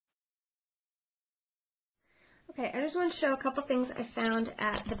Okay, I just want to show a couple things I found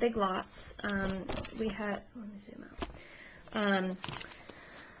at the Big Lots. We had, let me zoom out.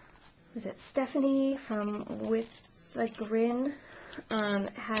 Was it Stephanie from With a Grin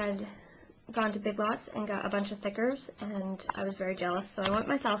had gone to Big Lots and got a bunch of thickers, and I was very jealous, so I went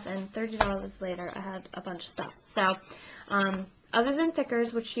myself, and $30 later I had a bunch of stuff. So, other than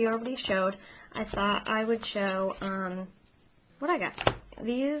thickers, which she already showed, I thought I would show what I got.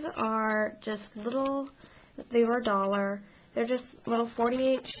 These are just little, they were $1. They're just little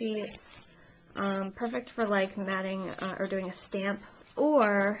 48 sheets, perfect for like matting or doing a stamp,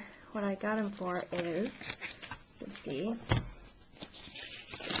 or what I got them for is, you can see,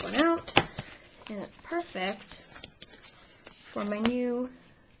 this one out, and it's perfect for my new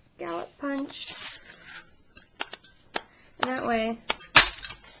scallop punch, and that way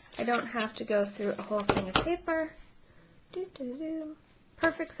I don't have to go through a whole thing of paper.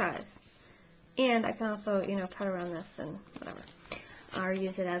 Perfect size. And I can also, you know, cut around this and whatever, or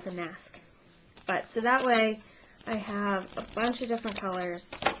use it as a mask. But so that way I have a bunch of different colors,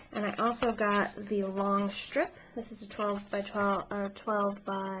 and I also got the long strip. This is a 12 by 12 or 12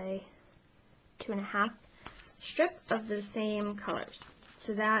 by 2.5 strip of the same colors.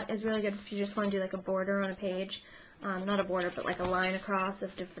 So that is really good if you just want to do like a border on a page, not a border, but like a line across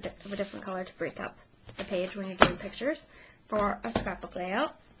of a different color to break up the page when you're doing pictures for a scrapbook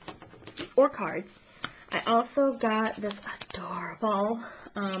layout or cards. I also got this adorable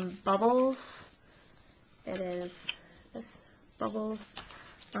Bubbles. It is this Bubbles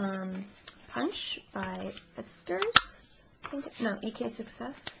punch by Fiskars. I think it, no, EK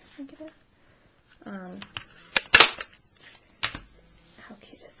Success, I think it is. How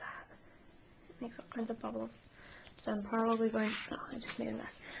cute is that? It makes all kinds of bubbles. So I'm probably going to, oh, I just made a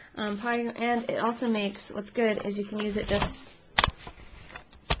mess. And it also makes, what's good is you can use it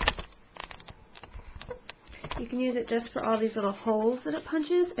just for all these little holes that it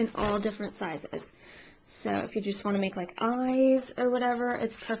punches in all different sizes. So if you just want to make like eyes or whatever,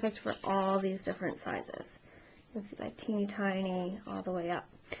 it's perfect for all these different sizes. You can see like teeny tiny all the way up.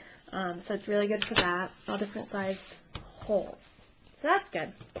 So it's really good for that, all different sized holes. So that's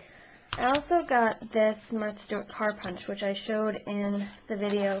good. I also got this Martha Stewart car punch, which I showed in the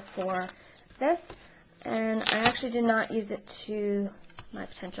video for this, and I actually did not use it to my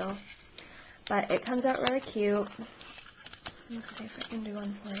potential, but it comes out really cute. Let's see if I can do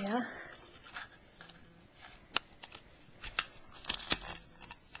one for you.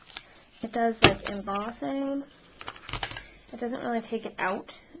 It does like embossing. It doesn't really take it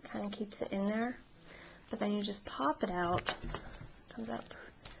out, it kind of keeps it in there, but then you just pop it out, it comes out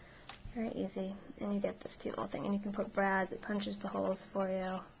very easy, and you get this cute little thing, and you can put brads, it punches the holes for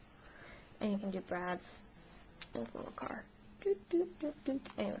you, and you can do brads in this little car.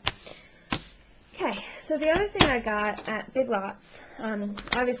 Anyway. Okay, so the other thing I got at Big Lots,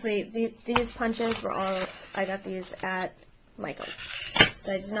 obviously these punches were all, I got these at Michael's,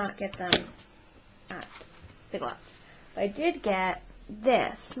 so I did not get them at Big Lots. But I did get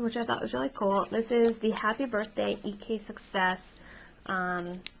this, which I thought was really cool. This is the Happy Birthday EK Success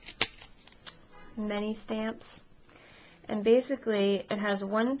mini stamps, and basically it has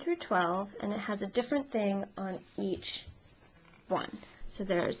 1 through 12, and it has a different thing on each one. So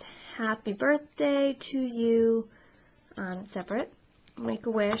there's Happy Birthday to you, separate. Make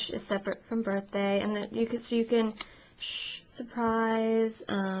a Wish is separate from birthday, and then you can surprise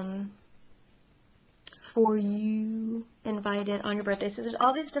for you, invited on your birthday. So there's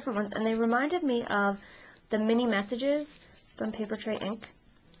all these different ones, and they reminded me of the mini messages from Paper Tray Ink,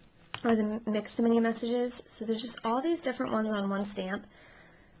 or the mixed mini messages. So there's just all these different ones on one stamp,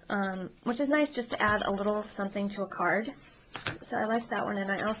 which is nice just to add a little something to a card. So I like that one,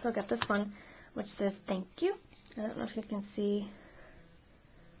 and I also got this one, which says thank you. I don't know if you can see,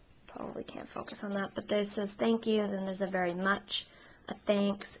 probably can't focus on that, but there says thank you, then there's a very much, a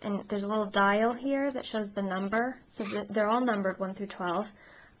thanks, and there's a little dial here that shows the number. So they're all numbered 1 through 12.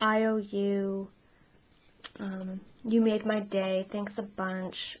 I owe you, you made my day, thanks a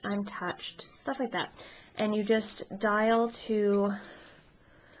bunch, I'm touched, stuff like that. And you just dial to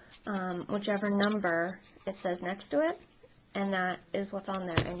whichever number it says next to it, and that is what's on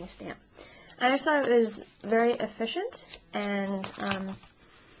there, and you stamp. I just thought it was very efficient and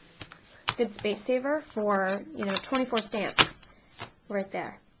good space saver for, 24 stamps right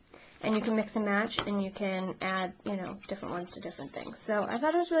there. And you can mix and match, and you can add, different ones to different things. So I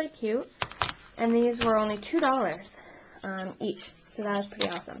thought it was really cute. And these were only $2 each, so that was pretty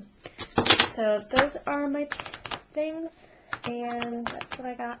awesome. So those are my things, and that's what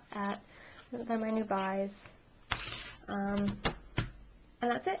I got at my new buys. And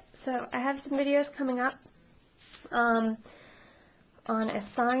that's it. So I have some videos coming up on a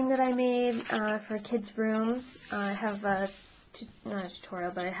sign that I made for a kid's room. I have not a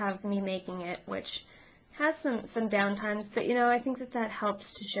tutorial, but I have me making it, which has some downtimes, but I think that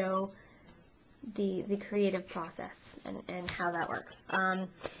helps to show the creative process and how that works.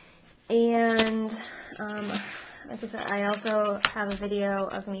 Like I said, I also have a video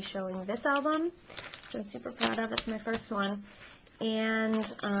of me showing this album, which I'm super proud of. It's my first one. And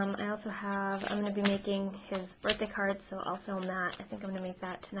I also have, I'm going to be making his birthday card, so I'll film that. I think I'm going to make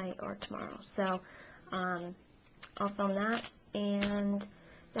that tonight or tomorrow. So I'll film that, and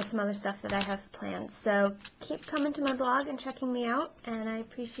there's some other stuff that I have planned. So keep coming to my blog and checking me out, and I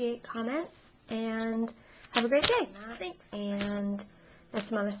appreciate comments, and have a great day. Thanks. And there's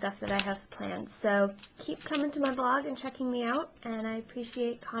some other stuff that I have planned. So keep coming to my blog and checking me out, and I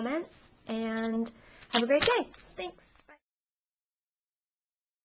appreciate comments, and have a great day. Thanks.